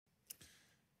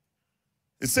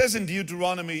It says in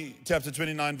Deuteronomy chapter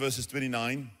 29, verses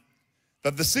 29,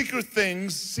 that the secret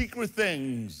things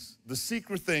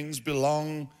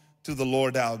belong to the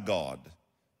Lord our God.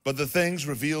 But the things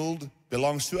revealed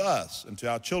belongs to us and to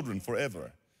our children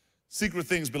forever. Secret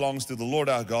things belongs to the Lord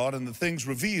our God, and the things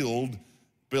revealed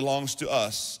belongs to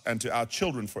us and to our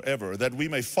children forever, that we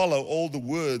may follow all the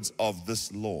words of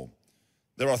this law.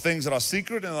 There are things that are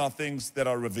secret and there are things that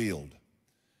are revealed.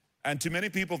 And to many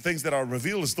people, things that are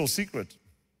revealed is still secret,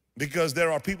 because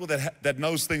there are people that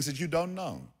knows things that you don't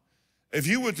know. If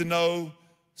you were to know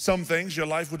some things, your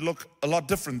life would look a lot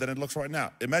different than it looks right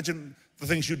now. Imagine the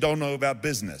things you don't know about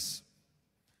business,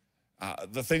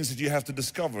 the things that you have to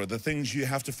discover, the things you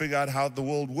have to figure out how the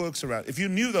world works around. If you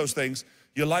knew those things,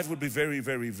 your life would be very,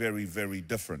 very, very, very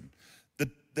different.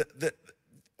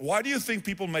 Why do you think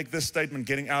people make this statement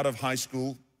getting out of high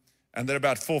school, and they're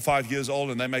about 4 or 5 years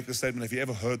old, and they make the statement, have you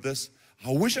ever heard this?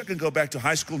 I wish I could go back to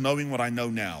high school knowing what I know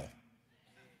now.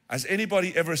 Has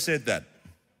anybody ever said that?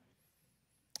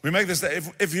 We make this,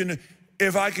 if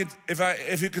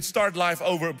you could start life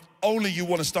over, only you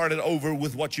want to start it over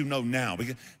with what you know now,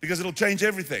 because it'll change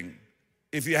everything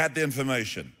if you had the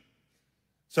information.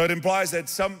 So it implies that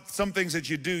some things that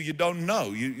you do, you don't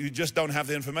know. You just don't have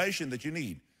the information that you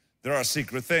need. There are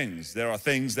secret things. There are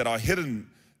things that are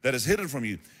hidden, that is hidden from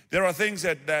you. There are things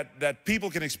that people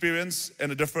can experience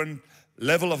in a different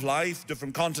level of life,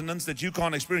 different continents that you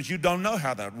can't experience. You don't know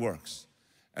how that works.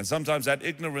 And sometimes that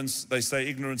ignorance, they say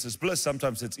ignorance is bliss.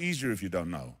 Sometimes it's easier if you don't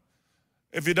know.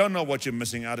 If you don't know what you're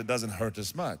missing out, it doesn't hurt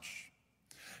as much.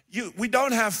 We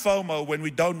don't have FOMO when we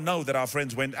don't know that our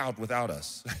friends went out without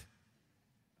us.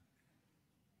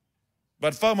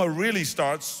 But FOMO really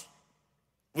starts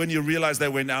when you realize they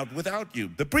went out without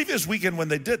you. The previous weekend when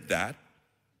they did that,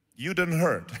 you didn't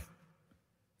hurt.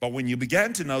 But when you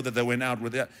began to know that they went out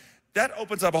without, that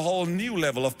opens up a whole new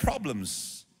level of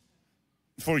problems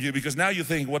for you, because now you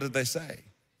think, what did they say?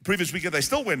 Previous weekend they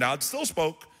still went out, still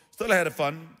spoke, still had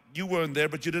fun. You weren't there,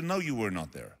 but you didn't know you were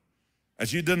not there.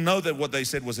 As you didn't know that what they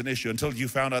said was an issue until you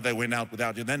found out they went out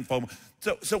without you. Then FOMO.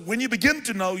 So when you begin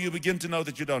to know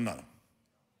that you don't know.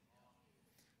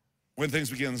 When things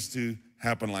begins to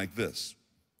happen like this.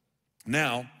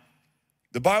 Now,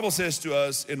 the Bible says to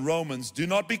us in Romans, do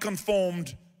not be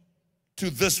conformed to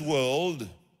this world.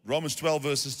 Romans 12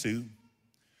 verses 2.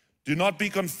 Do not be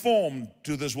conformed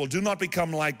to this world. Do not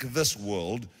become like this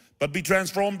world, but be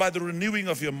transformed by the renewing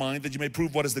of your mind, that you may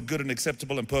prove what is the good and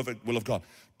acceptable and perfect will of God.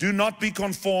 Do not be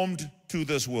conformed to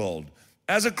this world.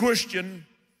 As a Christian,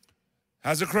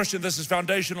 this is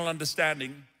foundational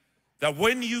understanding, that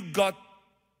when you got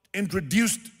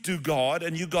introduced to God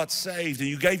and you got saved and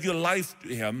you gave your life to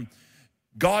Him,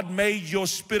 God made your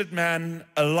spirit man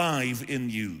alive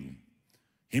in you.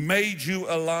 He made you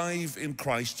alive in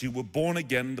Christ. You were born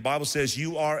again. The Bible says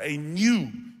you are a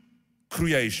new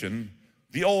creation.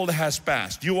 The old has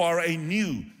passed. You are a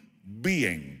new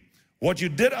being. What you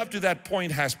did up to that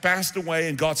point has passed away,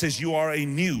 and God says you are a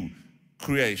new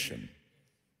creation.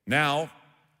 Now,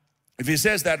 if He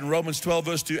says that in Romans 12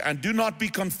 verse 2, and do not be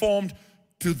conformed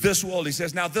to this world, He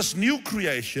says, now this new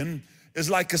creation is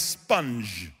like a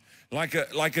sponge, like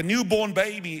a newborn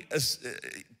baby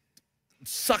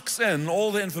sucks in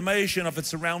all the information of its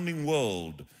surrounding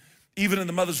world. Even in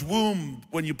the mother's womb,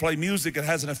 when you play music, it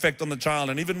has an effect on the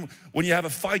child. And even when you have a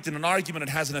fight and an argument, it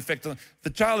has an effect on the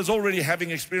child. Is already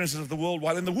having experiences of the world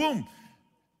while in the womb.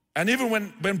 And even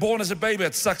when born as a baby,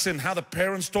 it sucks in how the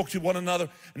parents talk to one another.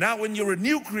 Now when you're a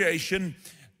new creation,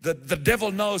 the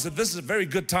devil knows that this is a very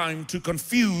good time to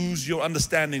confuse your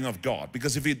understanding of God.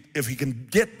 Because if he can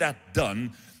get that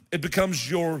done, it becomes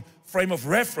your frame of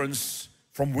reference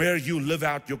from where you live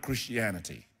out your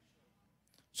Christianity.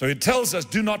 So it tells us,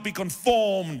 do not be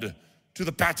conformed to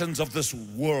the patterns of this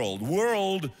world.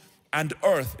 World and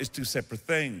earth is two separate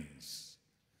things.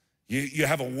 You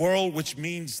have a world, which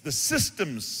means the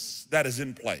systems that is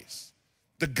in place,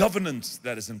 the governance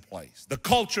that is in place, the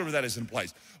culture that is in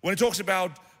place. When it talks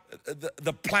about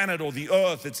the planet or the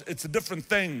earth, it's a different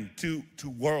thing to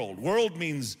world. World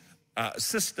means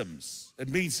systems. It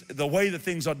means the way that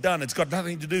things are done. It's got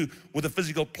nothing to do with the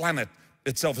physical planet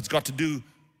itself. It's got to do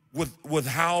with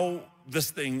how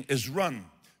this thing is run.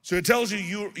 So it tells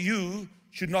you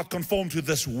should not conform to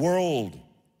this world.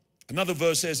 Another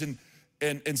verse says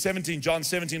in 17, John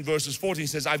 17 verses 14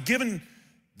 says, I've given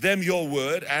them your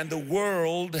word, and the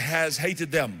world has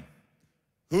hated them.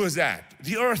 Who is that?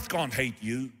 The earth can't hate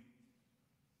you.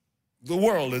 The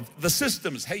world, the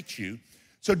systems hate you.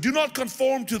 So do not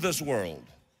conform to this world.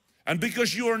 And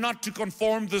because you are not to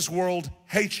conform, this world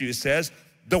hates you. It says,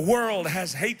 the world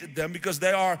has hated them because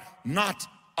they are not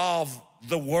of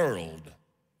the world.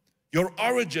 Your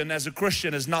origin as a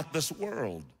Christian is not this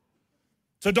world.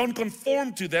 So don't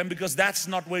conform to them, because that's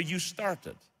not where you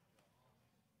started.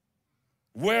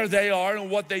 Where they are and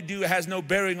what they do has no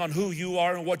bearing on who you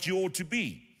are and what you ought to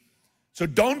be. So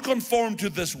don't conform to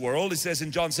this world. It says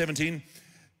in John 17,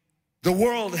 the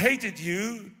world hated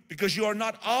you because you are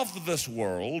not of this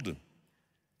world.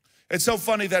 It's so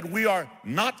funny that we are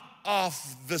not of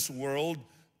this world,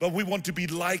 but we want to be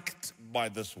liked by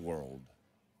this world.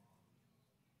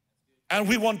 And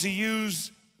we want to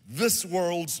use this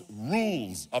world's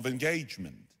rules of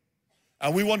engagement.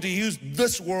 And we want to use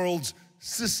this world's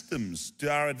systems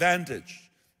to our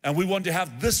advantage. And we want to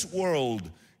have this world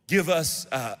give us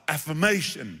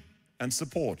affirmation and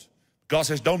support. God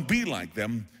says, don't be like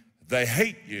them. They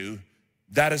hate you.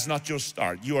 That is not your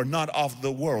start. You are not of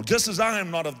the world. Just as I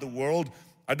am not of the world,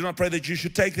 I do not pray that you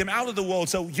should take them out of the world.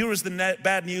 So here is the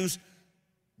bad news.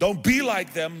 Don't be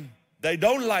like them. They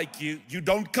don't like you. You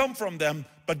don't come from them,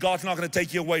 but God's not going to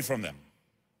take you away from them.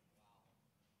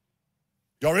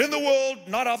 You're in the world,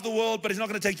 not of the world, but He's not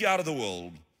going to take you out of the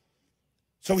world.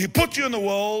 So He put you in the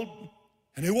world,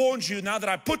 and He warns you, now that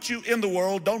I put you in the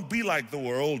world, don't be like the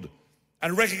world,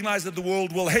 and recognize that the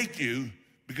world will hate you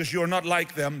because you are not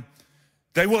like them.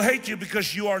 They will hate you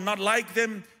because you are not like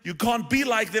them. You can't be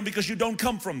like them because you don't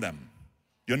come from them.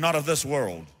 You're not of this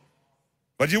world.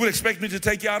 But you would expect me to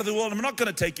take you out of the world. I'm not going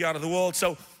to take you out of the world.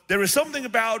 So there is something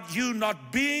about you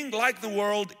not being like the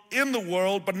world, in the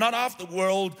world, but not of the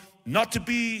world, not to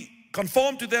be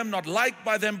conformed to them, not liked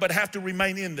by them, but have to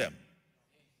remain in them.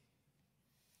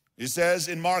 He says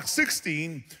in Mark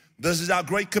 16, this is our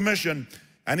great commission,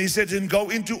 and He said to him, go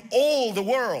into all the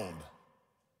world.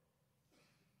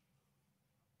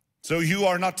 So you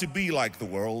are not to be like the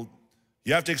world.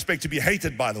 You have to expect to be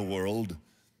hated by the world.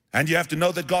 And you have to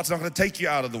know that God's not going to take you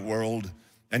out of the world.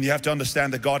 And you have to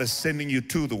understand that God is sending you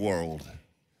to the world.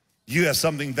 You have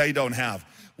something they don't have.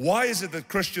 Why is it that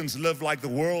Christians live like the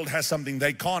world has something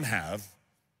they can't have,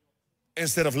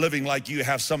 instead of living like you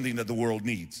have something that the world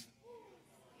needs?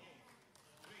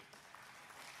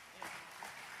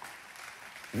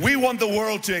 We want the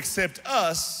world to accept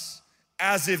us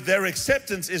as if their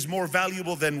acceptance is more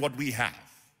valuable than what we have.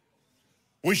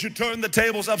 We should turn the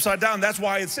tables upside down. That's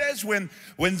why it says when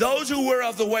those who were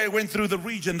of the way went through the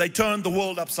region, they turned the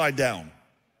world upside down.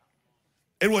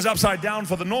 It was upside down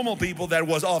for the normal people that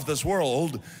was of this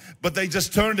world, but they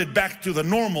just turned it back to the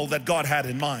normal that God had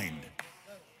in mind.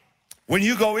 When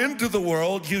you go into the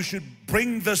world, you should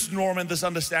bring this norm and this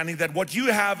understanding that what you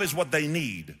have is what they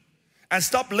need. And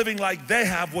stop living like they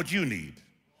have what you need.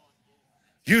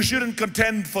 You shouldn't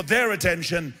contend for their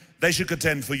attention. They should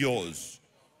contend for yours.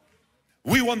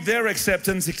 We want their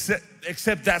acceptance,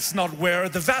 except that's not where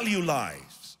the value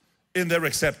lies, in their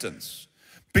acceptance.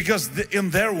 Because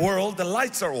in their world, the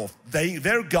lights are off.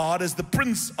 Their God is the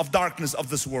prince of darkness of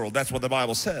this world. That's what the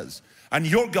Bible says. And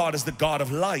your God is the God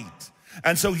of light.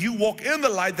 And so you walk in the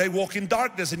light, they walk in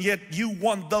darkness. And yet you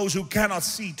want those who cannot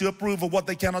see to approve of what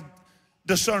they cannot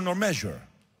discern or measure.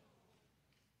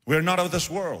 We're not of this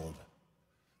world.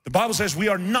 The Bible says we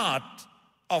are not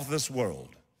of this world.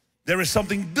 There is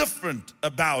something different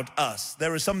about us.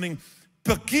 There is something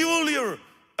peculiar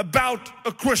about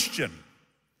a Christian.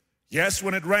 Yes,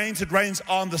 when it rains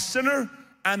on the sinner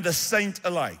and the saint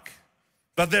alike.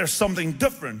 But there's something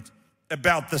different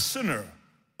about the sinner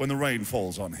when the rain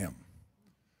falls on him.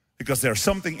 Because there's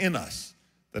something in us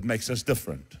that makes us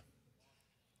different.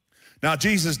 Now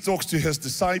Jesus talks to His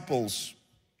disciples,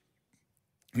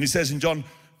 and He says in John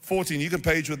 14, you can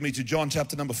page with me to John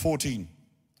chapter number 14.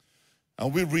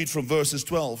 And we'll read from verses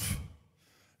 12.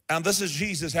 And this is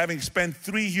Jesus having spent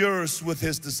 3 years with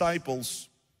His disciples.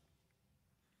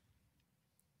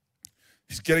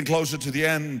 He's getting closer to the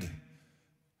end,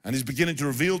 and He's beginning to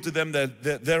reveal to them that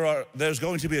there's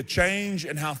going to be a change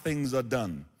in how things are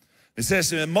done. It says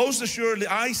to him, most assuredly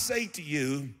I say to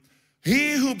you,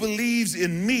 he who believes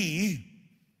in me,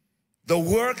 the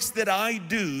works that I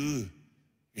do,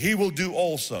 he will do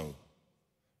also.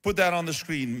 Put that on the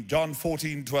screen, John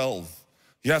 14:12.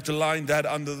 You have to line that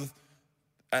under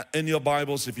in your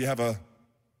Bibles. If you have an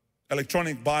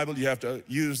electronic Bible, you have to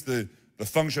use the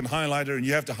function highlighter, and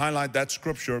you have to highlight that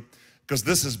scripture, because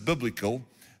this is biblical.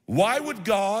 Why would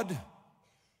God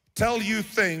tell you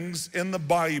things in the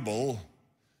Bible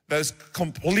that is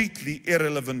completely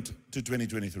irrelevant to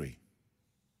 2023?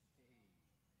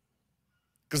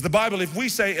 Because the Bible, if we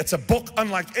say it's a book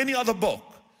unlike any other book,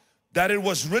 that it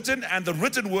was written, and the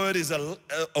written word is a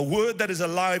word that is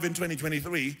alive in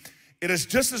 2023, it is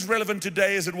just as relevant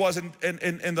today as it was in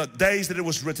the days that it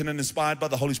was written and inspired by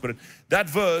the Holy Spirit. That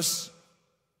verse,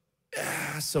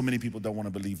 so many people don't want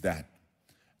to believe that.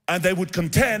 And they would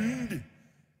contend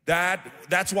that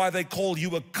that's why they call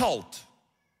you a cult.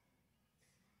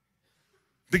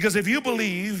 Because if you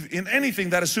believe in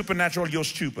anything that is supernatural, you're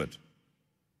stupid.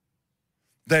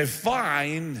 They're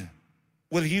fine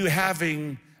with you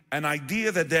having an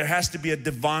idea that there has to be a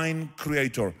divine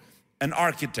creator, an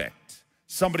architect,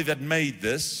 somebody that made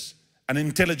this, an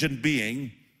intelligent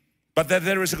being, but that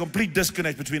there is a complete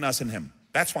disconnect between us and him.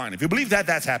 That's fine. If you believe that,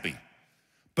 that's happy.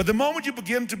 But the moment you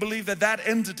begin to believe that that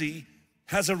entity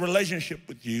has a relationship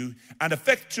with you and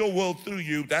affects your world through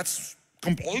you, that's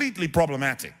completely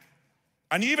problematic.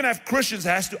 And you even have Christians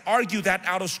that has to argue that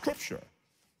out of Scripture.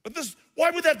 But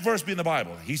why would that verse be in the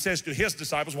Bible? He says to his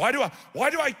disciples, why do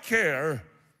I care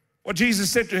what Jesus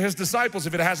said to his disciples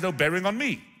if it has no bearing on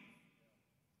me?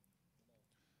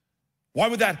 Why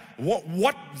would that,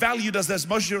 what value does this?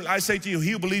 Most I say to you,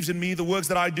 he who believes in me, the works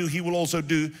that I do, he will also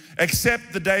do,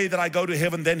 except the day that I go to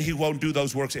heaven, then he won't do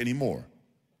those works anymore.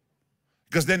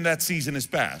 Because then that season is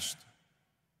past.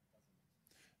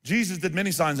 Jesus did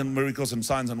many signs and miracles and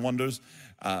signs and wonders,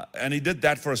 and he did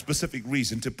that for a specific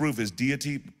reason, to prove his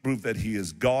deity, prove that he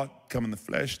is God come in the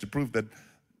flesh, to prove that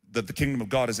the kingdom of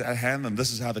God is at hand, and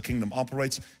this is how the kingdom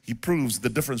operates. He proves the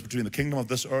difference between the kingdom of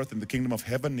this earth and the kingdom of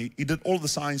heaven. He did all the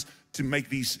signs to make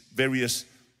these various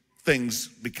things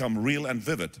become real and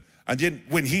vivid. And then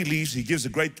when he leaves, he gives a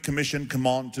great commission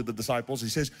command to the disciples. He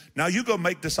says, now you go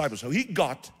make disciples. So he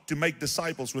got to make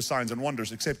disciples with signs and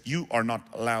wonders, except you are not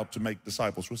allowed to make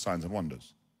disciples with signs and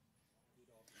wonders.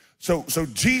 So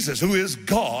Jesus, who is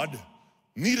God,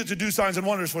 needed to do signs and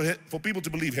wonders for people to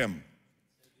believe him.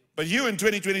 But you in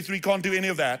 2023 can't do any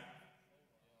of that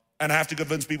and have to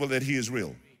convince people that he is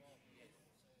real.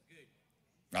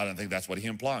 I don't think that's what he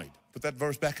implied. Put that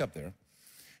verse back up there.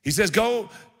 He says,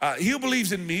 he who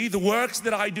believes in me, the works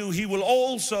that I do, he will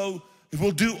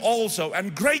do also,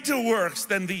 and greater works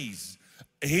than these.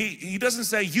 He doesn't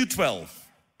say you 12.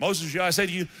 Most of you, I say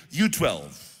to you, you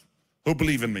 12 who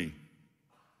believe in me.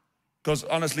 Because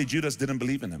honestly, Judas didn't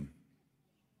believe in him.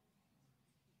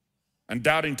 And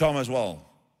doubting Thomas, well,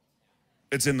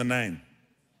 it's in the name.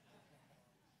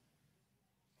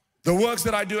 The works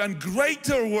that I do, and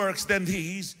greater works than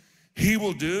these, he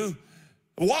will do.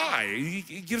 Why?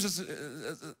 He gives us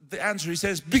the answer. He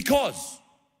says, because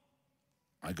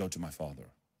I go to my Father.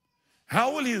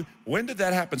 How will you, when did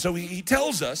that happen? So he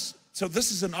tells us, so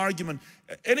this is an argument.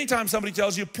 Anytime somebody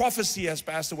tells you prophecy has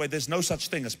passed away, there's no such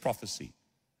thing as prophecy.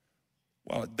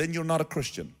 Well, then you're not a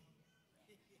Christian.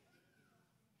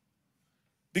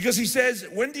 Because he says,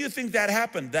 when do you think that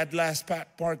happened? That last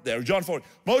part there, John 4.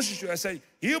 Moses, I say,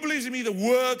 he who believes in me, the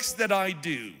works that I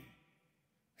do,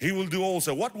 he will do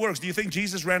also. What works? Do you think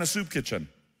Jesus ran a soup kitchen?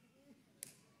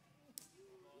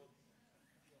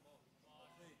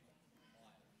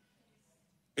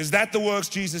 Is that the works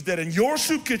Jesus did? And your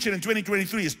soup kitchen in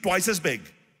 2023 is twice as big.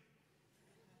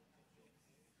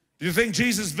 Do you think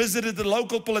Jesus visited the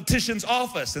local politician's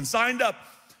office and signed up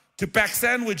to pack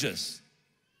sandwiches?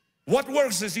 What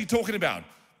works is he talking about?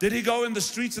 Did he go in the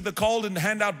streets of the cold and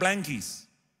hand out blankies?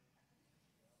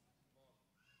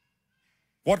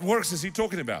 What works is he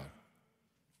talking about?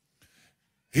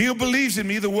 He who believes in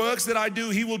me, the works that I do,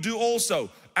 he will do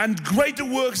also. And greater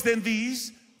works than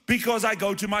these, because I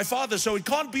go to my Father. So it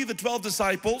can't be the 12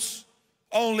 disciples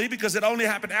only, because it only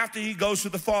happened after he goes to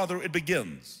the Father, it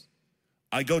begins.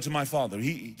 I go to my Father.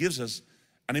 He gives us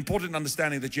an important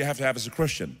understanding that you have to have as a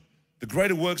Christian. The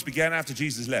greater works began after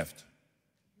Jesus left.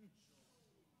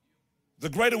 The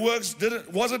greater works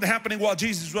wasn't happening while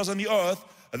Jesus was on the earth.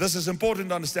 This is important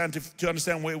to understand, to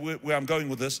understand where I'm going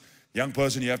with this. Young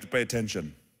person, you have to pay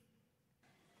attention.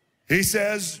 He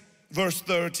says, verse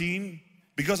 13,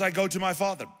 because I go to my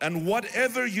Father, and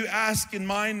whatever you ask in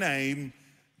my name,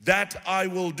 that I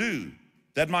will do,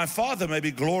 that my Father may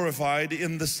be glorified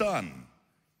in the Son.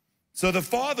 So the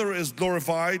Father is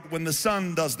glorified when the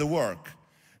Son does the work.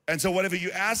 And so whatever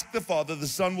you ask the Father, the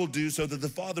Son will do, so that the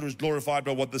Father is glorified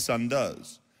by what the Son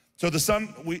does. So the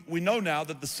Son, we know now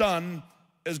that the Son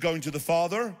is going to the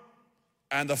Father,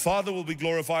 and the Father will be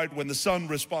glorified when the Son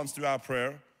responds to our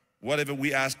prayer. Whatever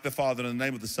we ask the Father in the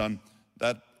name of the Son,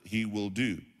 that he will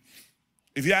do.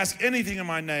 If you ask anything in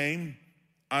my name,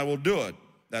 I will do it.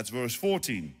 That's verse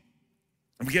 14.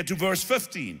 And we get to verse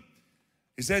 15.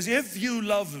 He says, if you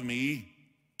love me,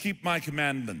 keep my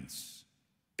commandments.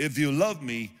 If you love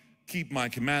me, keep my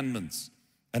commandments.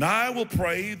 And I will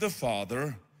pray the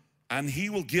Father, and he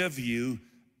will give you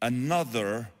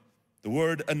another, the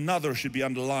word another should be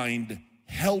underlined,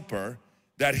 helper,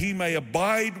 that he may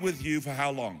abide with you for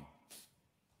how long?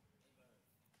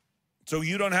 So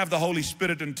you don't have the Holy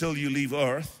Spirit until you leave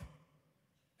earth.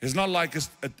 It's not like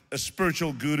a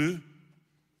spiritual guru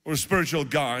or a spiritual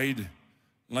guide,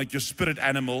 like your spirit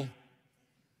animal.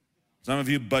 Some of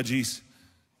you budgies.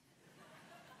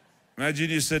 Imagine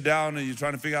you sit down and you're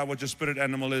trying to figure out what your spirit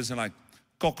animal is and like,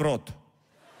 kokrot.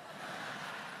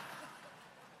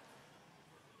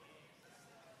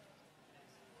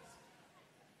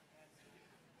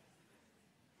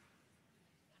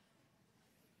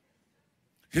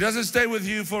 He doesn't stay with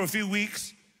you for a few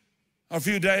weeks, a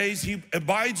few days. He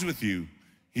abides with you.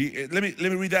 Let me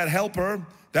read that. Helper,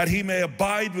 that he may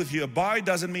abide with you. Abide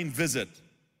doesn't mean visit.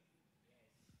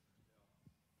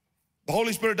 The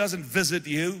Holy Spirit doesn't visit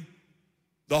you.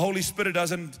 The Holy Spirit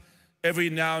doesn't every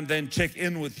now and then check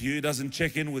in with you. He doesn't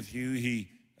check in with you. He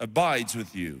abides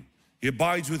with you. He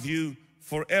abides with you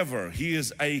forever. He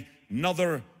is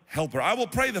another helper. I will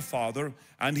pray the Father,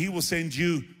 and he will send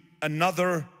you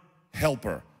another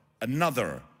helper.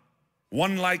 Another.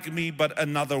 One like me, but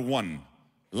another one.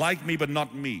 Like me, but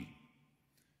not me.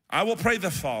 I will pray the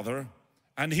Father,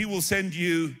 and he will send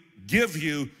you, give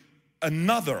you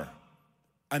another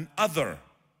helper.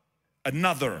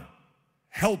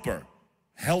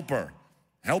 Helper.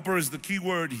 Helper is the key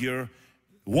word here.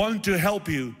 One to help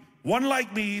you. One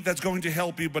like me that's going to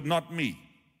help you, but not me.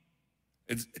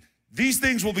 These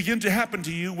things will begin to happen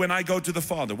to you when I go to the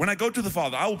Father. When I go to the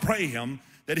Father, I will pray him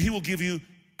that he will give you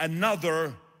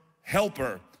another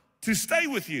helper to stay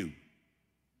with you.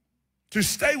 To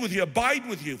stay with you, abide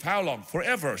with you. For how long?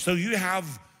 Forever. So you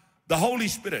have the Holy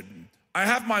Spirit. I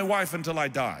have my wife until I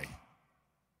die.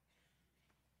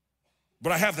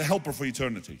 But I have the helper for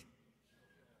eternity.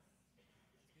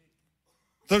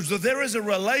 So there is a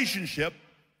relationship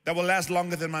that will last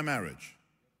longer than my marriage.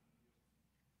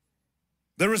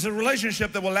 There is a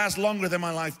relationship that will last longer than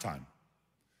my lifetime.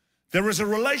 There is a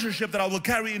relationship that I will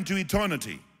carry into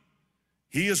eternity.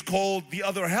 He is called the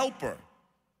other helper.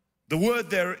 The word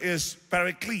there is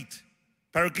paraclete,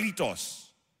 parakletos,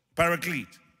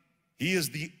 paraclete. He is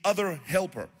the other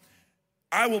helper.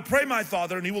 I will pray my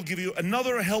Father, and he will give you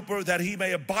another helper that he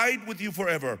may abide with you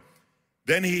forever.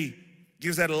 Then he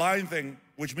gives that line thing,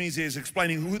 which means he is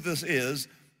explaining who this is,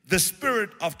 the Spirit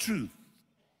of truth.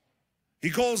 He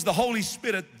calls the Holy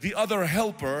Spirit the other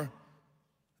helper,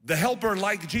 the helper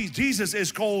like Jesus. Jesus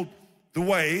is called the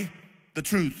way, the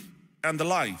truth, and the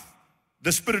life,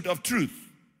 the Spirit of truth.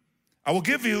 I will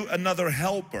give you another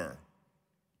helper.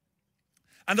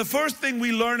 And the first thing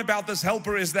we learn about this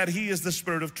helper is that he is the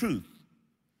Spirit of truth.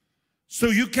 So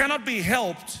you cannot be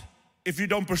helped if you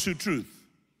don't pursue truth.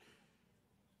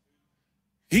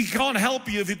 He can't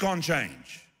help you if you can't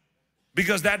change,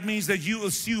 because that means that you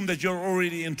assume that you're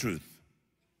already in truth.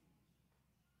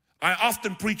 I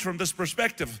often preach from this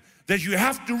perspective that you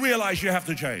have to realize you have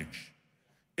to change.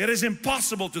 It is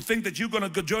impossible to think that you're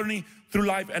going to journey through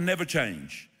life and never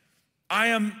change. I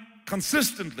am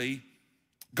consistently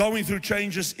going through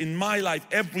changes in my life.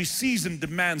 Every season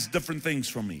demands different things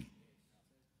from me.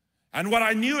 And what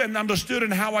I knew and understood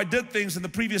and how I did things in the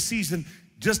previous season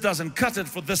just doesn't cut it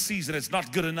for this season. It's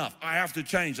not good enough. I have to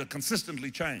change, or consistently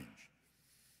change.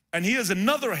 And he is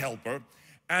another helper,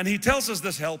 and he tells us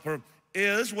this helper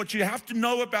is what you have to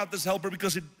know about this helper,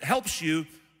 because it helps you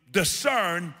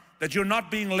discern that you're not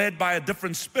being led by a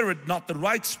different spirit, not the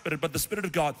right spirit, but the Spirit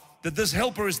of God, that this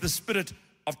helper is the Spirit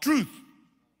of truth.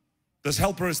 This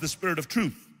helper is the Spirit of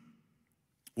truth.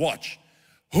 Watch.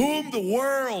 Whom the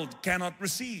world cannot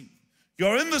receive.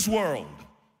 You're in this world.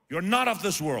 You're not of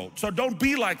this world. So don't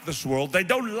be like this world. They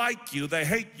don't like you. They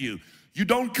hate you. You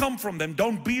don't come from them.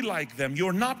 Don't be like them.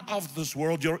 You're not of this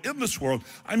world. You're in this world.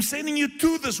 I'm sending you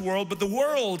to this world, but the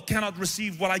world cannot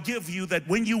receive what I give you, that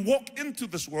when you walk into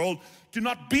this world, do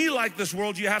not be like this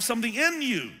world. You have something in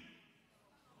you,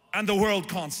 and the world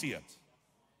can't see it.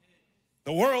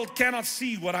 The world cannot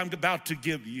see what I'm about to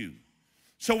give you.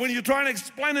 So when you're trying to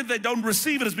explain it, they don't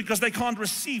receive it. It's because they can't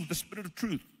receive the Spirit of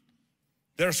truth.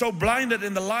 They're so blinded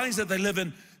in the lies that they live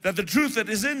in, that the truth that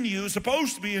is in you,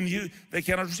 supposed to be in you, they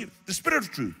cannot receive. The Spirit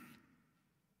of truth,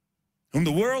 whom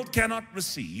the world cannot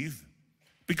receive,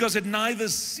 because it neither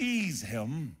sees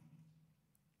him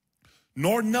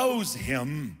nor knows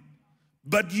him,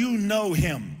 but you know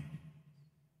him.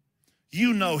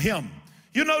 You know him.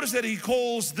 You notice that he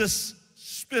calls this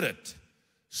Spirit.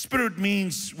 Spirit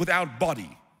means without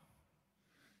body.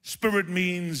 Spirit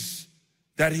means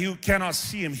that you cannot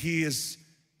see him. He is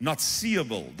not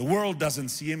seeable. The world doesn't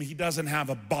see him. He doesn't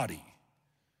have a body.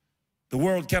 The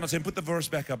world cannot see him. Put the verse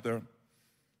back up there.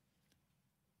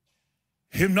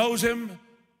 He knows him,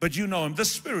 but you know him. The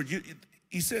Spirit,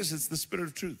 he says it's the Spirit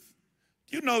of truth.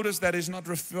 Do you notice that he's not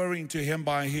referring to him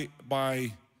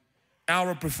by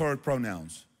our preferred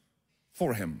pronouns?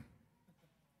 For him.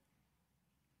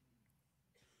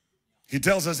 He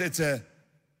tells us it's a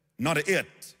not a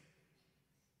it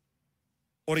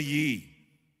or a ye.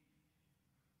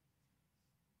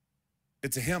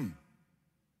 It's a him.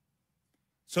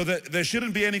 So that there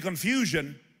shouldn't be any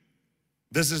confusion.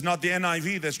 This is not the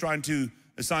NIV that's trying to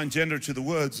assign gender to the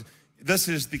words. This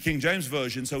is the King James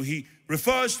Version. So he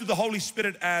refers to the Holy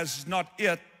Spirit as not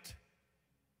it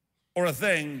or a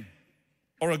thing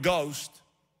or a ghost,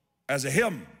 as a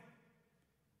him.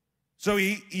 So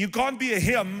you can't be a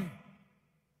him.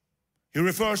 He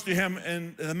refers to him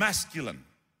in the masculine.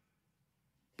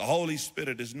 The Holy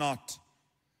Spirit is not.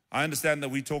 I understand that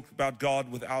we talk about God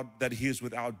that he is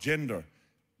without gender.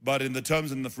 But in the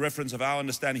terms and the reference of our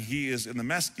understanding, he is in the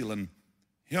masculine,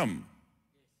 him.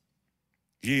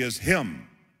 He is him.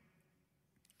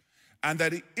 And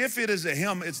that if it is a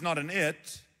him, it's not an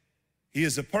it. He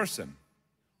is a person.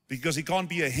 Because he can't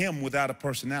be a him without a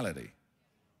personality.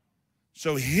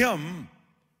 So him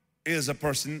is a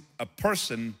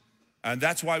person, and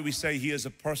that's why we say he is a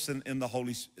person in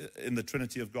the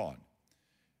Trinity of God.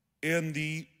 In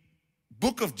the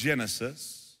book of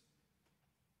Genesis,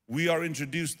 we are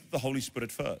introduced to the Holy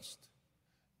Spirit first.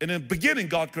 In the beginning,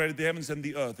 God created the heavens and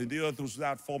the earth was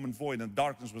without form and void, and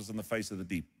darkness was on the face of the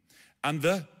deep. And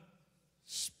the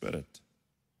Spirit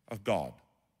of God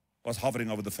was hovering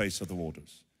over the face of the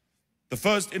waters. The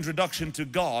first introduction to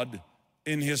God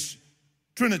in his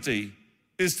Trinity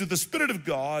is to the Spirit of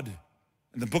God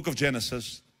in the book of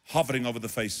Genesis hovering over the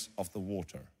face of the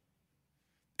water.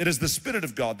 It is the Spirit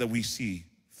of God that we see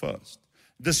first.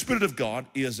 The Spirit of God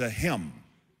is a him.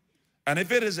 And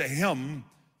if it is a him,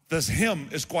 this him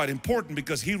is quite important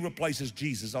because he replaces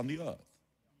Jesus on the earth.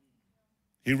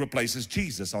 He replaces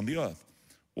Jesus on the earth.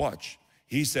 Watch.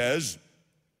 He says,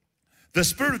 the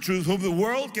Spirit of truth, whom the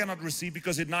world cannot receive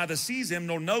because it neither sees him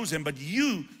nor knows him, but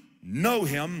you know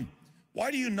him.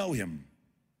 Why do you know him?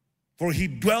 For he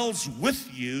dwells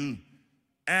with you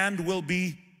and will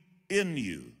be in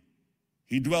you.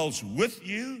 He dwells with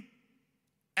you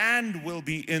and will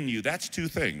be in you. That's two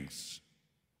things.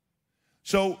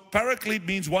 So paraclete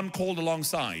means one called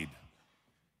alongside.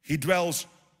 He dwells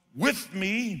with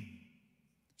me,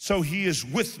 so he is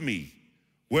with me.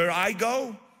 Where I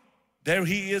go, there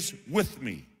he is with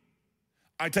me.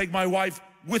 I take my wife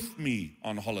with me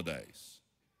on holidays.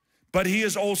 But he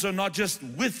is also not just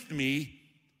with me,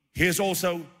 he is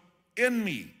also in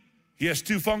me. He has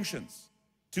two functions,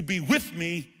 to be with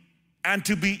me and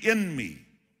to be in me.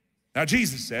 Now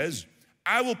Jesus says,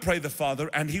 I will pray the Father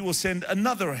and he will send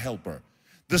another helper,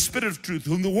 the Spirit of truth,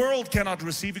 whom the world cannot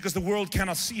receive because the world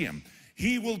cannot see him.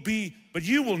 He will be, but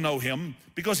you will know him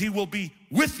because he will be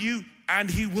with you and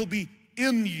he will be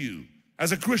in you.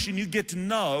 As a Christian, you get to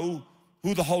know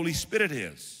who the Holy Spirit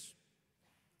is.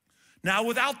 Now,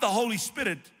 without the Holy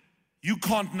Spirit, you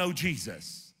can't know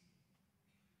Jesus.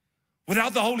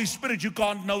 Without the Holy Spirit, you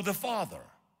can't know the Father.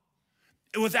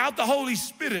 Without the Holy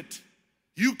Spirit,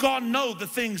 you can't know the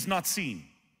things not seen.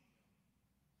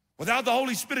 Without the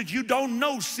Holy Spirit, you don't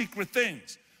know secret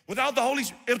things. Without the Holy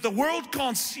Spirit, if the world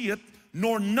can't see it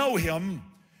nor know him,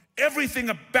 everything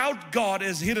about God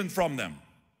is hidden from them.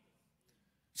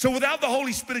 So without the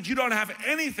Holy Spirit, you don't have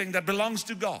anything that belongs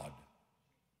to God.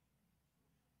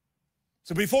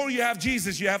 So before you have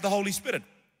Jesus, you have the Holy Spirit.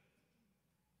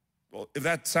 Well, if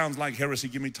that sounds like heresy,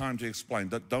 give me time to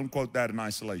explain. Don't quote that in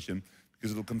isolation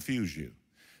because it'll confuse you.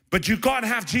 But you can't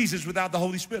have Jesus without the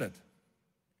Holy Spirit.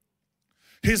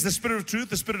 Here's the Spirit of truth,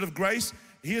 the Spirit of grace.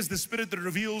 He is the Spirit that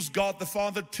reveals God the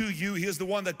Father to you. He is the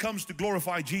one that comes to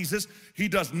glorify Jesus. He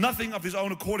does nothing of his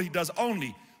own accord. He does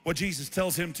only what Jesus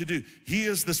tells him to do. He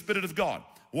is the Spirit of God.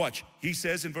 Watch. He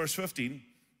says in verse 15,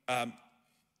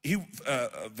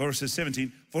 verses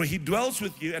 17, for he dwells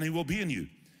with you and he will be in you.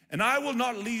 And I will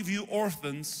not leave you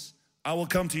orphans, I will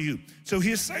come to you. So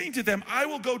he is saying to them, I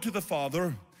will go to the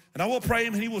Father and I will pray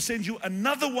him and he will send you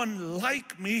another one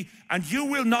like me and you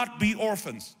will not be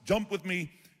orphans. Jump with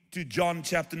me to John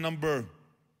chapter number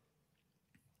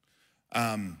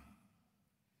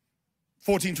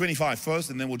 14:25 first,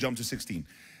 and then we'll jump to 16.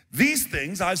 These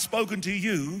things I've spoken to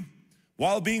you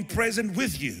while being present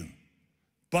with you.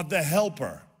 But the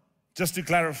Helper, just to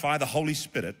clarify, the Holy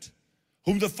Spirit,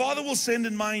 whom the Father will send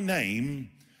in my name,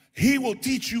 he will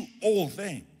teach you all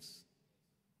things.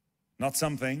 Not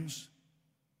some things,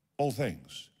 all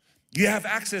things. You have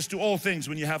access to all things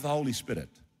when you have the Holy Spirit.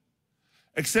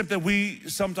 Except that we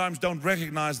sometimes don't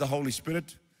recognize the Holy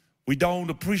Spirit. We don't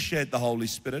appreciate the Holy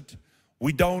Spirit.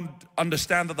 We don't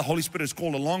understand that the Holy Spirit is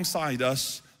called alongside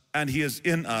us and he is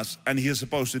in us and he is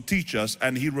supposed to teach us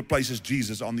and he replaces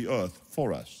Jesus on the earth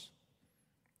for us.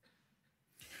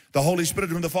 The Holy Spirit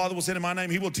whom the Father will send in my name,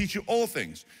 he will teach you all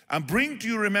things and bring to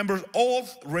you remembrance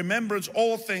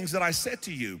all things that I said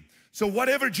to you. So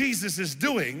whatever Jesus is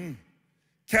doing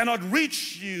cannot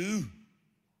reach you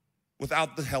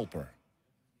without the helper.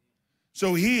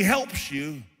 So he helps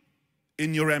you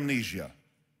in your amnesia.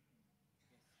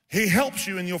 He helps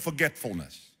you in your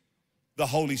forgetfulness. The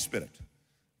Holy Spirit.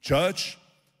 Church,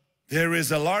 there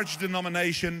is a large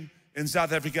denomination in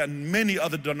South Africa and many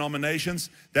other denominations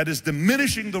that is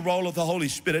diminishing the role of the Holy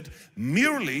Spirit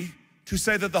merely to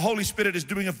say that the Holy Spirit is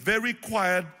doing a very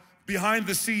quiet, behind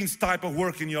the scenes type of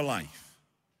work in your life.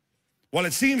 Well,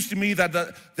 it seems to me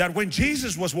that when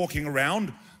Jesus was walking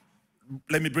around,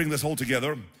 let me bring this all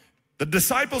together, the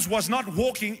disciples was not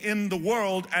walking in the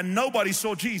world and nobody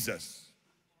saw Jesus.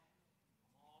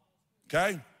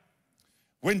 Okay?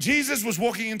 When Jesus was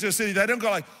walking into a city, they don't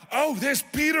go like, oh, there's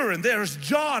Peter and there's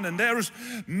John and there's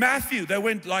Matthew. They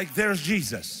went like, there's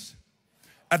Jesus.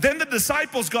 And then the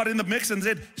disciples got in the mix and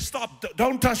said, stop,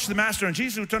 don't touch the master. And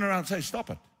Jesus would turn around and say, stop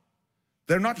it.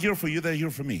 They're not here for you, they're here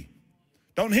for me.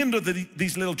 Don't hinder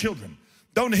these little children.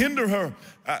 Don't hinder her.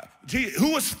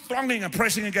 Who was thronging and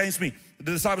pressing against me?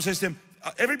 The disciple says to him,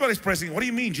 everybody's pressing. What do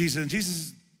you mean, Jesus? And Jesus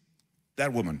is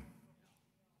that woman.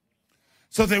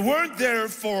 So they weren't there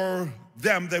for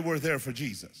them, they were there for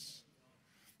Jesus.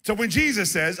 So when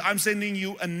Jesus says, I'm sending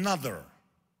you another,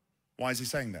 why is he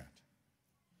saying that?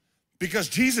 Because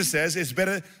Jesus says it's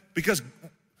better, because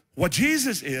what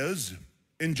Jesus is,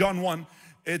 in John 1,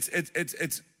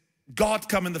 it's God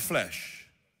come in the flesh.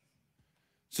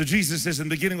 So Jesus says, in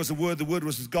the beginning was the Word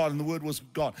was with God, and the Word was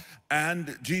God.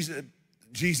 And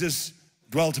Jesus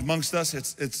dwelt amongst us.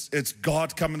 It's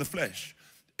God come in the flesh.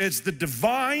 It's the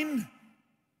divine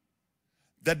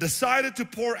that decided to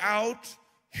pour out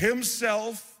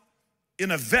himself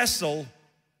in a vessel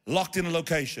locked in a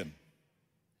location.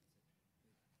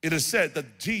 It is said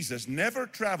that Jesus never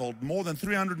traveled more than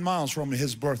 300 miles from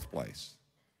his birthplace.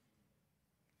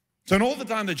 So in all the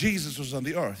time that Jesus was on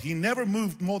the earth, he never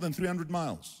moved more than 300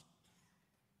 miles.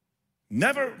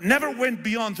 Never went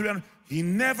beyond 300. He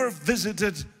never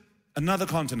visited another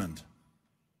continent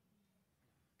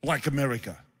like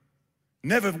America.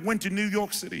 Never went to New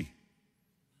York City.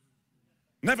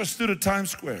 Never stood at Times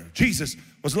Square. Jesus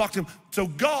was locked in. So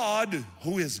God,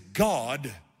 who is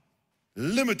God,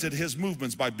 limited his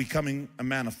movements by becoming a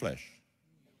man of flesh.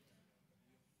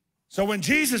 So when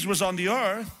Jesus was on the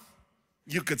earth,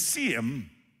 you could see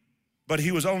him, but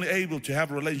he was only able to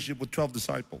have a relationship with 12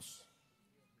 disciples.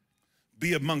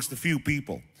 Be amongst a few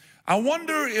people. I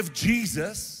wonder if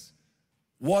Jesus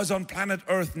was on planet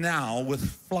Earth now with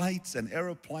flights and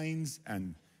airplanes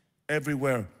and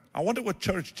everywhere. I wonder what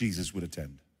church Jesus would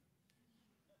attend.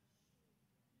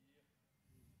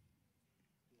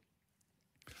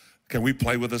 Can we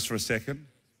play with this for a second?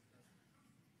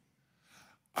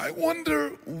 I wonder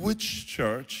which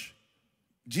church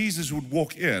Jesus would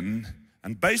walk in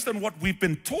and based on what we've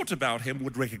been taught about him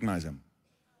would recognize him.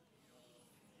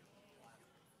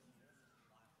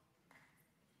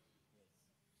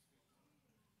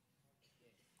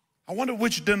 I wonder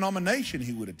which denomination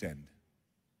he would attend.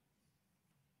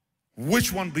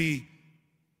 Which one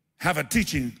have a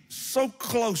teaching so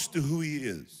close to who he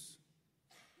is?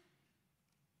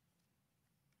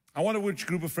 I wonder which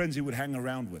group of friends he would hang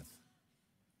around with.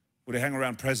 Would he hang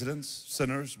around presidents,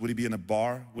 sinners? Would he be in a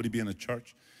bar? Would he be in a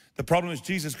church? The problem is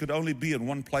Jesus could only be in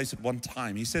one place at one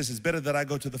time. He says it's better that I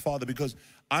go to the Father because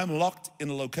I'm locked in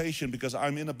a location because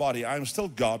I'm in a body. I'm still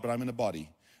God, but I'm in a body.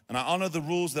 And I honor the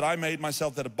rules that I made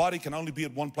myself that a body can only be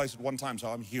at one place at one time. So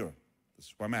I'm here. This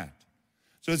is where I'm at.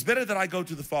 So it's better that I go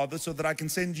to the Father so that I can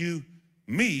send you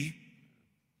me,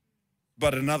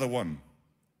 but another one.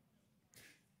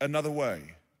 Another way.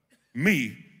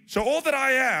 Me. So all that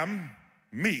I am,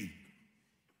 me,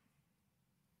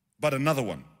 but another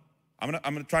one. I'm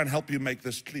gonna try and help you make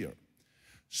this clear.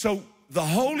 So the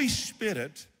Holy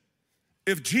Spirit,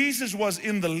 if Jesus was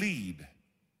in the lead,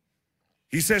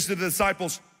 he says to the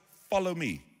disciples, follow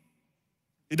me.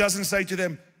 He doesn't say to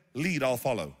them, lead, I'll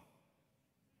follow.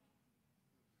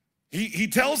 He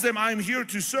tells them, I'm here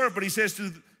to serve, but he says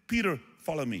to Peter,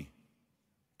 follow me.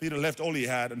 Peter left all he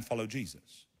had and followed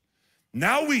Jesus.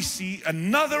 Now we see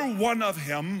another one of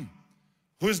him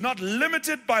who is not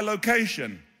limited by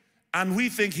location, and we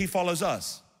think he follows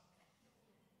us.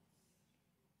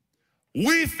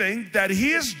 We think that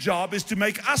his job is to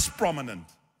make us prominent.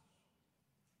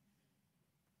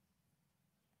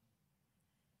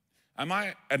 Am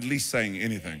I at least saying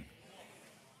anything?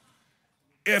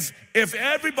 If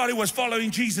everybody was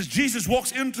following Jesus, Jesus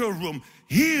walks into a room,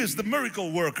 he is the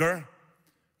miracle worker.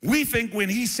 We think when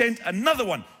he sent another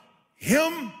one,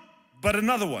 him, but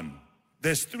another one.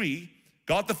 There's three: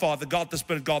 God the Father, God the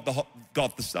Spirit, God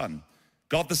the Son.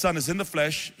 God the Son is in the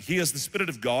flesh. He is the Spirit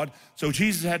of God. So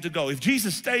Jesus had to go. If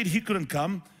Jesus stayed, he couldn't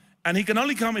come. And he can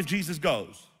only come if Jesus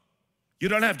goes. You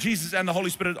don't have Jesus and the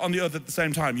Holy Spirit on the earth at the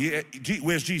same time.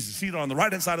 Where's Jesus? Seated on the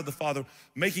right-hand side of the Father,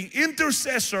 making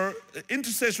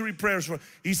intercessory prayers for.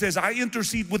 He says, I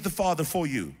intercede with the Father for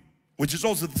you, which is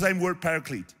also the same word,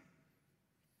 paraclete.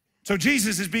 So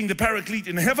Jesus is being the paraclete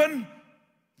in heaven,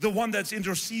 the one that's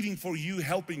interceding for you,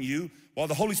 helping you, while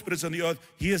the Holy Spirit's on the earth.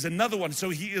 He is another one.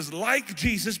 So he is like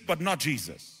Jesus, but not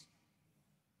Jesus.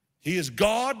 He is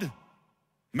God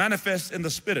manifest in the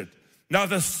Spirit. Now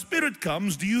the Spirit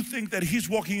comes. Do you think that he's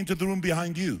walking into the room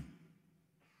behind you,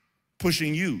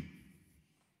 pushing you?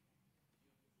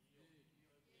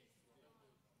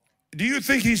 Do you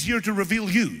think he's here to reveal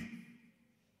you?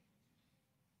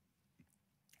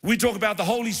 We talk about the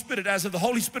Holy Spirit as if the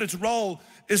Holy Spirit's role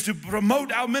is to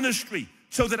promote our ministry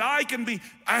so that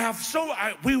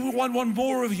we want one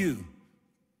more of you.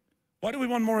 Why do we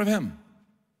want more of him?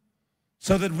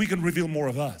 So that we can reveal more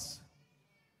of us.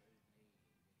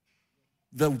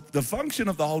 The function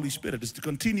of the Holy Spirit is to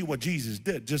continue what Jesus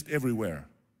did just everywhere.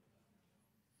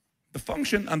 The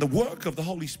function and the work of the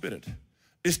Holy Spirit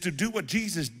is to do what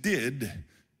Jesus did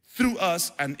through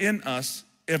us and in us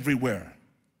everywhere.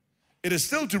 It is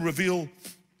still to reveal,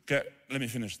 okay, let me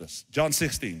finish this. John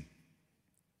 16,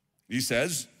 he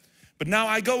says, but now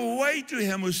I go away to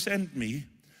him who sent me,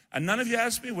 and none of you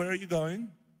ask me, where are you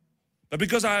going? But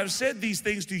because I have said these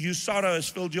things to you, sorrow has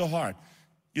filled your heart.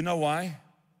 You know why?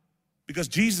 Because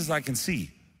Jesus I can see.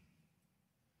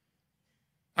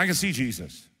 I can see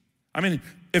Jesus. I mean,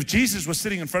 if Jesus was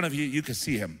sitting in front of you, you could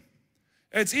see him.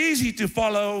 It's easy to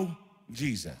follow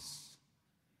Jesus.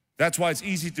 That's why it's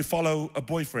easy to follow a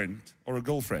boyfriend or a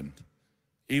girlfriend,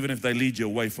 even if they lead you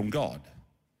away from God.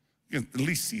 You can at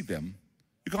least see them.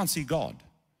 You can't see God.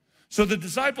 So the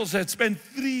disciples had spent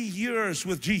 3 years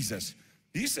with Jesus.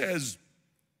 He says,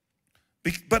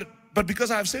 but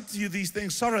because I have said to you these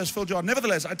things, sorrow has filled your heart.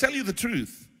 Nevertheless, I tell you the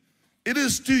truth. It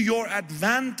is to your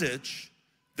advantage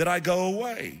that I go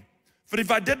away. For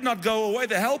if I did not go away,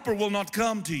 the helper will not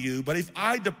come to you. But if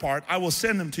I depart, I will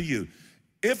send him to you.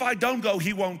 If I don't go,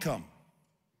 he won't come.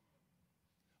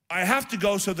 I have to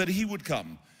go so that he would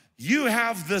come. You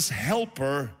have this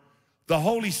helper, the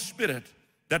Holy Spirit,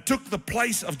 that took the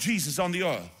place of Jesus on the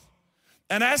earth.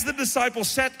 And as the disciples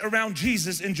sat around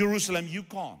Jesus in Jerusalem, you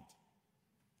can't.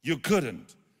 You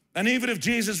couldn't. And even if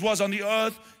Jesus was on the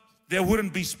earth, there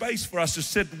wouldn't be space for us to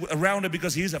sit around him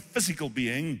because he is a physical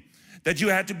being, that you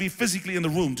had to be physically in the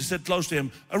room to sit close to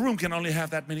him. A room can only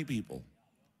have that many people.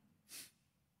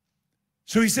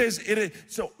 So he says,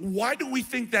 so why do we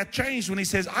think that changed when he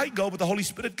says, I go, but the Holy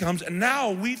Spirit comes, and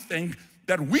now we think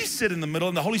that we sit in the middle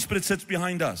and the Holy Spirit sits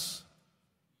behind us.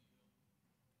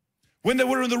 When they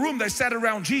were in the room, they sat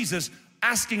around Jesus,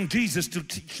 asking Jesus to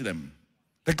teach them.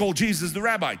 They called Jesus the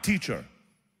rabbi, teacher.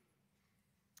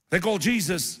 They called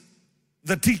Jesus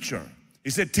the teacher.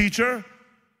 He said, teacher,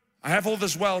 I have all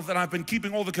this wealth and I've been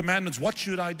keeping all the commandments. What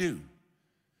should I do?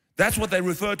 That's what they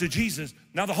refer to Jesus.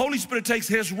 Now the Holy Spirit takes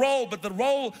his role, but the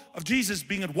role of Jesus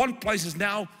being at one place is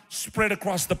now spread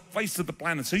across the face of the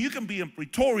planet. So you can be in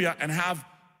Pretoria and have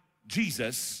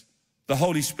Jesus, the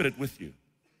Holy Spirit, with you.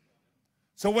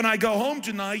 So when I go home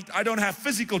tonight, I don't have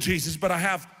physical Jesus, but I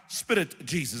have Spirit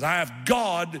Jesus. I have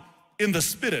God in the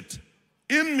Spirit,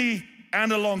 in me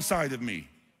and alongside of me.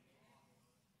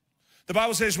 The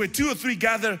Bible says where two or three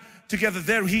gather together,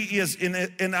 there he is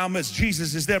in our midst.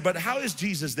 Jesus is there. But how is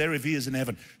Jesus there if he is in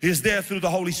heaven? He is there through the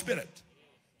Holy Spirit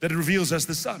that reveals us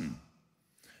the Son.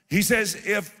 He says,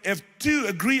 if two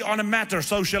agree on a matter,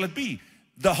 so shall it be.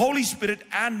 The Holy Spirit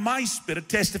and my spirit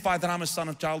testify that I'm a son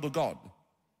of child of God.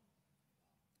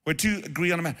 Where two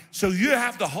agree on a matter. So you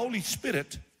have the Holy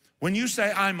Spirit. When you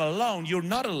say I'm alone, you're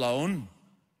not alone.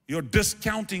 You're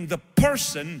discounting the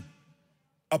person,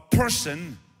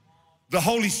 the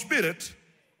Holy Spirit.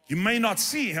 You may not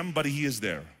see him, but he is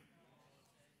there.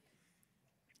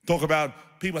 Talk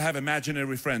about people have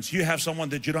imaginary friends. You have someone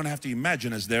that you don't have to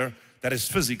imagine is there, that is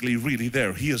physically really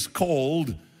there. He is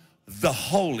called the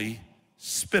Holy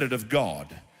Spirit of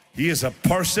God. He is a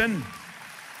person.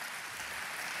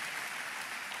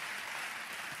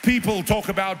 People talk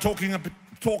about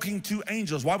talking to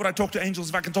angels. Why would I talk to angels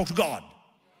if I can talk to God?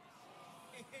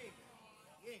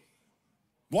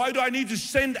 Why do I need to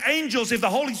send angels if the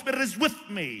Holy Spirit is with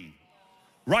me?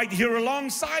 Right here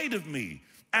alongside of me.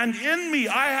 And in me,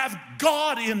 I have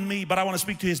God in me, but I want to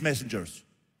speak to his messengers.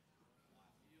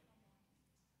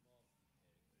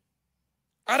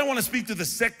 I don't want to speak to the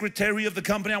secretary of the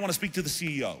company. I want to speak to the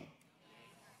CEO.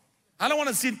 I don't want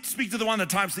to speak to the one that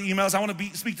types the emails. I want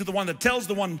to speak to the one that tells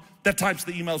the one that types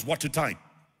the emails what to type.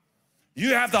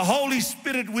 You have the Holy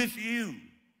Spirit with you.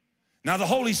 Now the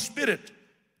Holy Spirit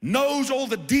knows all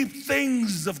the deep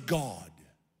things of God.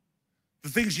 The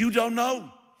things you don't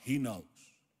know, He knows.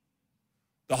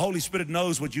 The Holy Spirit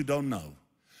knows what you don't know.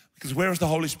 Because where is the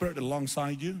Holy Spirit?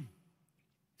 Alongside you.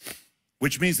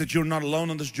 Which means that you're not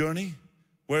alone on this journey.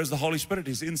 Where is the Holy Spirit?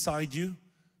 He's inside you.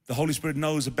 The Holy Spirit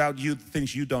knows about you the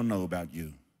things you don't know about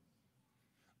you.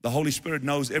 The Holy Spirit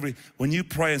knows when you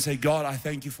pray and say, God, I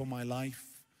thank you for my life.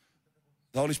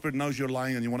 The Holy Spirit knows you're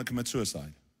lying and you want to commit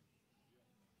suicide.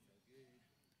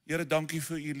 Here, dankie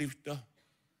vir u liefde.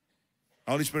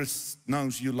 The Holy Spirit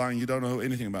knows you're lying. You don't know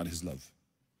anything about His love.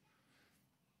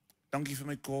 Dankie vir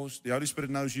my kos. The Holy Spirit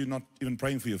knows you're not even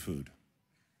praying for your food.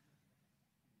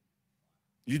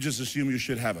 You just assume you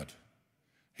should have it.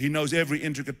 He knows every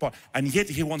intricate part. And yet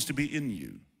He wants to be in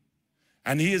you.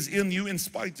 And He is in you in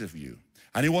spite of you.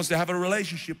 And He wants to have a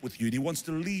relationship with you. And He wants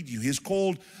to lead you. He's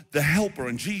called the helper.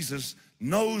 And Jesus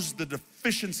knows the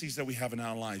deficiencies that we have in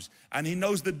our lives. And He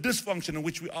knows the dysfunction in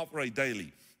which we operate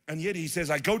daily. And yet He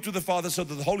says, I go to the Father so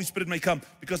that the Holy Spirit may come,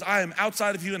 because I am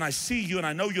outside of you and I see you and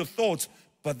I know your thoughts,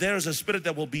 but there is a Spirit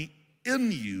that will be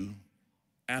in you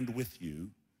and with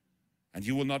you, and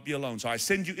you will not be alone. So I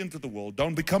send you into the world.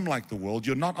 Don't become like the world.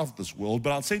 You're not of this world,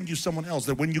 but I'll send you someone else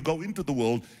that when you go into the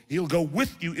world, He'll go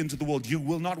with you into the world. You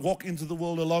will not walk into the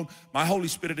world alone. My Holy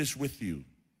Spirit is with you.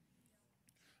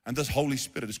 And this Holy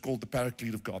Spirit is called the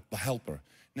Paraclete of God, the helper.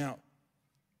 Now,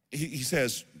 he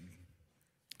says,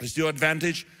 it's to your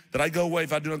advantage that I go away.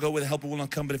 If I do not go away, the helper will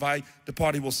not come. But if I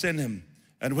depart, He will send Him.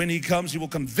 And when He comes, He will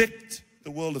convict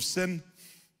the world of sin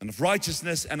and of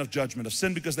righteousness and of judgment. Of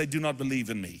sin because they do not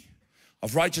believe in me.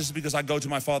 Of righteousness because I go to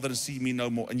my Father and see me no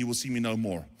more, and you will see me no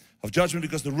more. Of judgment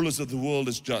because the rulers of the world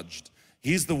is judged.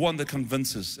 He's the one that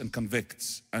convinces and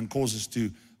convicts and causes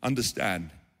to understand.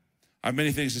 I have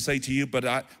many things to say to you,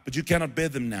 but you cannot bear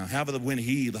them now. However, when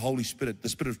He, the Holy Spirit, the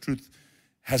Spirit of truth,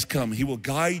 has come, He will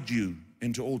guide you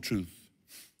into all truth.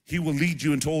 He will lead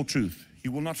you into all truth. He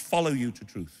will not follow you to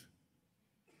truth.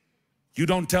 You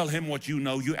don't tell Him what you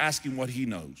know. You ask Him what He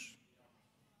knows.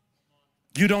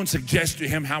 You don't suggest to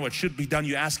Him how it should be done.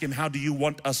 You ask Him, how do you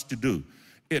want us to do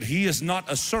it? He is not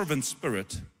a servant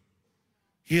spirit.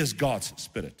 He is God's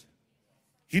Spirit.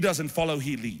 He doesn't follow,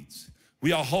 He leads.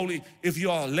 We are holy. If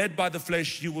you are led by the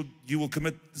flesh, you will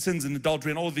commit sins and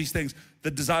adultery and all of these things.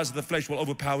 The desires of the flesh will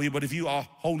overpower you. But if you are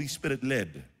Holy Spirit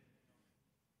led,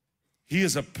 He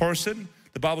is a person.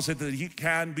 The Bible said that He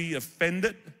can be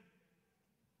offended.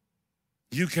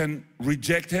 You can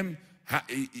reject Him.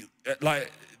 Like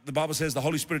the Bible says, the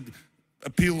Holy Spirit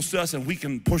appeals to us and we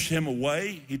can push Him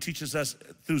away. He teaches us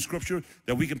through Scripture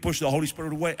that we can push the Holy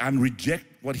Spirit away and reject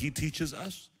what He teaches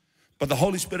us. But the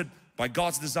Holy Spirit, by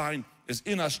God's design, is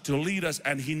in us to lead us,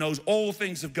 and He knows all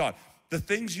things of God. The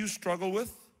things you struggle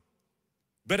with,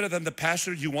 better than the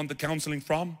pastor you want the counseling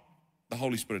from, the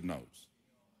Holy Spirit knows.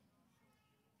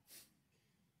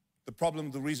 The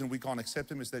problem, the reason we can't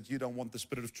accept Him is that you don't want the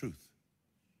Spirit of truth.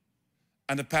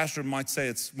 And the pastor might say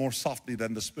it's more softly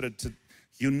than the Spirit.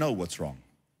 You know what's wrong.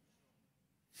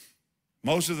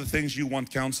 Most of the things you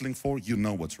want counseling for, you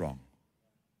know what's wrong.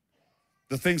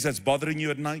 The things that's bothering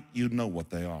you at night, you know what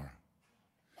they are.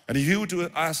 And if you were to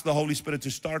ask the Holy Spirit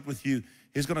to start with you,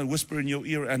 He's going to whisper in your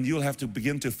ear and you'll have to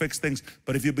begin to fix things.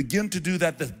 But if you begin to do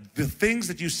that, the things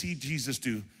that you see Jesus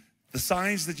do, the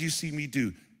signs that you see me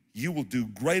do, you will do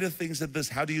greater things than this.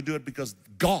 How do you do it? Because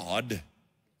God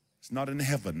is not in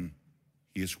heaven.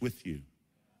 He is with you.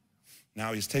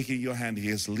 Now He's taking your hand. He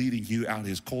is leading you out.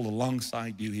 He is called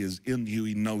alongside you. He is in you.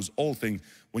 He knows all things.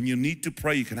 When you need to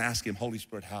pray, you can ask Him, Holy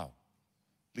Spirit, how?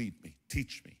 Lead me,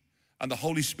 teach me. And the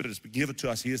Holy Spirit has been given to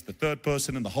us. He is the third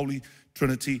person in the Holy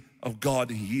Trinity of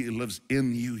God. He lives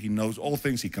in you. He knows all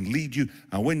things. He can lead you.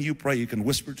 And when you pray, you can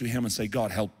whisper to Him and say, God,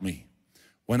 help me.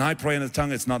 When I pray in the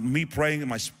tongue, it's not me praying,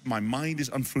 and my mind is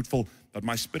unfruitful, but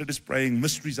my spirit is praying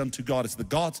mysteries unto God.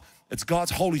 It's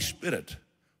God's Holy Spirit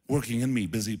working in me,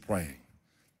 busy praying.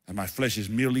 And my flesh is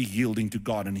merely yielding to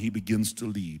God, and He begins to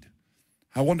lead.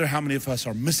 I wonder how many of us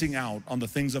are missing out on the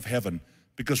things of heaven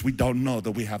because we don't know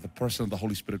that we have the person of the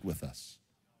Holy Spirit with us.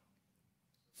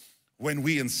 When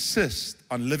we insist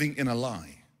on living in a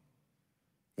lie,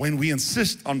 when we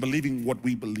insist on believing what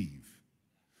we believe,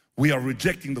 we are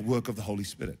rejecting the work of the Holy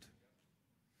Spirit.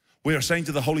 We are saying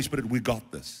to the Holy Spirit, we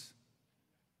got this.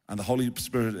 And the Holy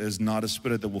Spirit is not a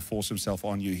spirit that will force Himself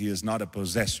on you. He is not a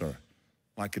possessor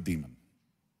like a demon.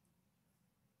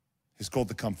 He's called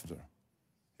the Comforter.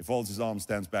 He folds His arms,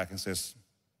 stands back and says,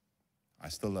 I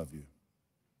still love you,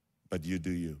 but you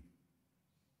do you.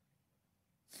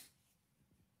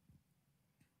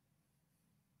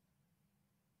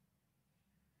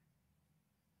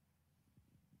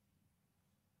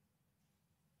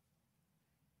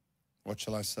 What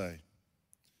shall I say?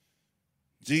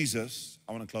 Jesus,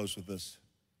 I want to close with this,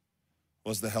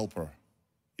 was the helper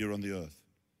here on the earth.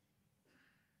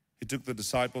 He took the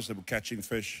disciples, they were catching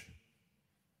fish.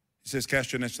 He says,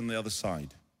 cast your nets on the other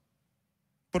side.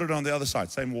 Put it on the other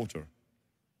side, same water.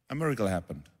 A miracle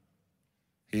happened.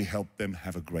 He helped them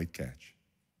have a great catch.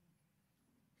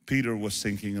 Peter was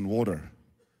sinking in water.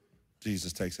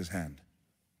 Jesus takes his hand,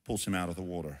 pulls him out of the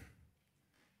water.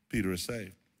 Peter is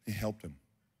saved. He helped him.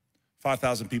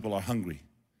 5,000 people are hungry.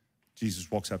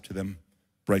 Jesus walks up to them,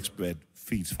 breaks bread,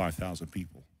 feeds 5,000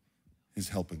 people. He's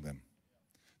helping them.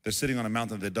 They're sitting on a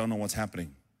mountain, they don't know what's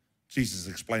happening. Jesus is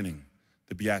explaining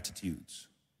the Beatitudes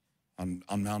on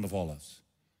Mount of Olives.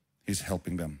 He's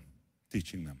helping them,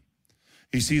 teaching them.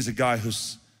 He sees a guy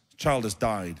whose child has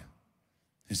died.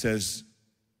 He says,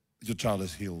 your child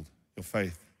is healed, your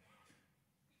faith.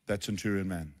 That centurion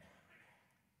man.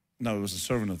 No, it was a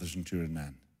servant of the centurion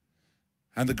man.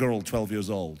 And the girl, 12 years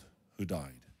old, who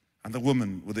died. And the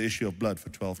woman with the issue of blood for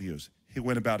 12 years. He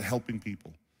went about helping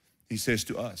people. He says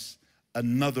to us,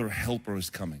 another helper is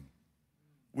coming.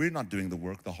 We're not doing the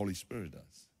work, the Holy Spirit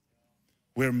does.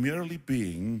 We're merely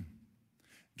being,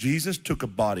 Jesus took a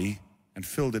body and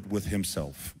filled it with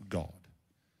himself, God.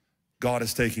 God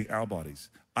is taking our bodies.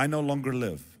 I no longer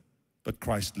live, but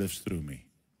Christ lives through me.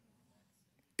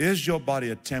 Is your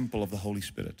body a temple of the Holy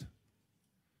Spirit?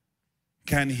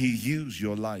 Can he use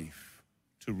your life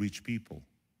to reach people?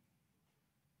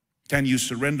 Can you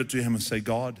surrender to him and say,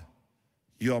 God,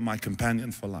 you are my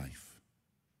companion for life.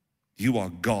 You are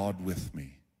God with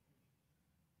me.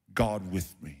 God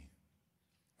with me.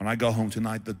 When I go home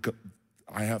tonight,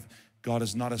 God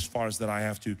is not as far as that I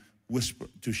have to whisper,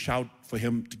 to shout for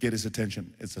him to get his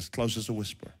attention. It's as close as a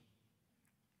whisper.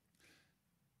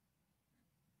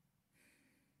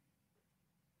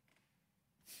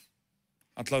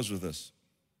 I'll close with this.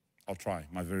 I'll try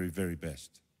my very, very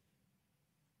best.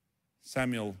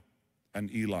 Samuel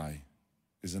and Eli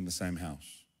is in the same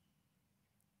house.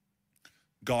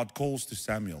 God calls to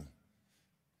Samuel.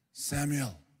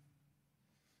 Samuel.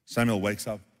 Samuel wakes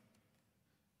up.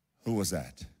 Who was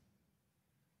that?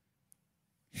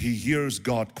 He hears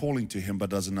God calling to him but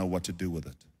doesn't know what to do with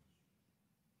it.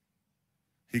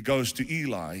 He goes to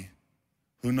Eli,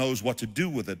 who knows what to do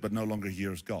with it but no longer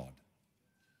hears God.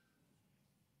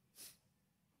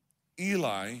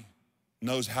 Eli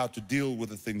knows how to deal with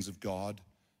the things of God,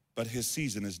 but his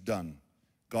season is done.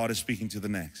 God is speaking to the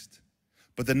next.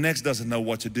 But the next doesn't know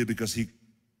what to do because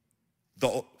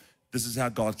this is how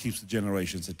God keeps the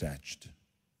generations attached.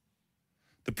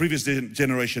 The previous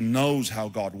generation knows how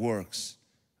God works,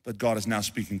 but God is now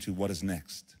speaking to what is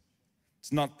next.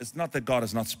 It's not that God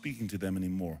is not speaking to them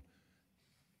anymore,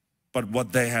 but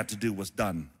what they had to do was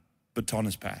done. Baton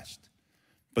is passed.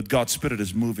 But God's Spirit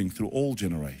is moving through all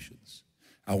generations.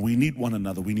 And we need one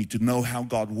another. We need to know how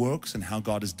God works and how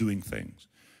God is doing things.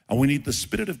 And we need the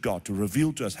Spirit of God to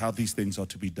reveal to us how these things are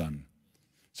to be done.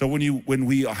 So when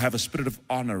we have a spirit of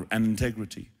honor and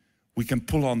integrity, we can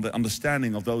pull on the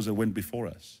understanding of those that went before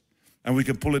us. And we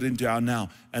can pull it into our now.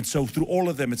 And so through all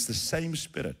of them, it's the same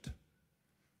Spirit.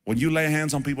 When you lay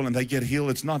hands on people and they get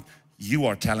healed, it's not you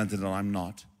are talented and I'm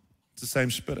not. It's the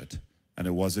same Spirit. And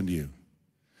it wasn't you.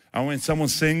 And when someone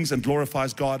sings and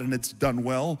glorifies God and it's done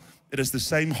well, it is the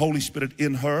same Holy Spirit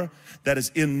in her that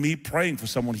is in me praying for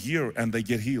someone here and they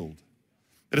get healed.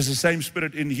 It is the same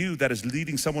Spirit in you that is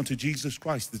leading someone to Jesus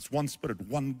Christ. It's one Spirit,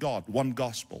 one God, one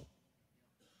gospel.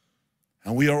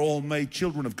 And we are all made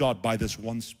children of God by this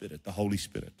one Spirit, the Holy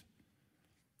Spirit.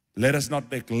 Let us not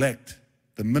neglect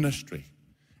the ministry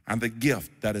and the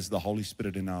gift that is the Holy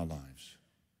Spirit in our lives.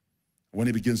 When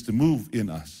he begins to move in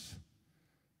us,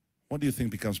 what do you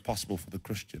think becomes possible for the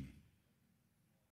Christian?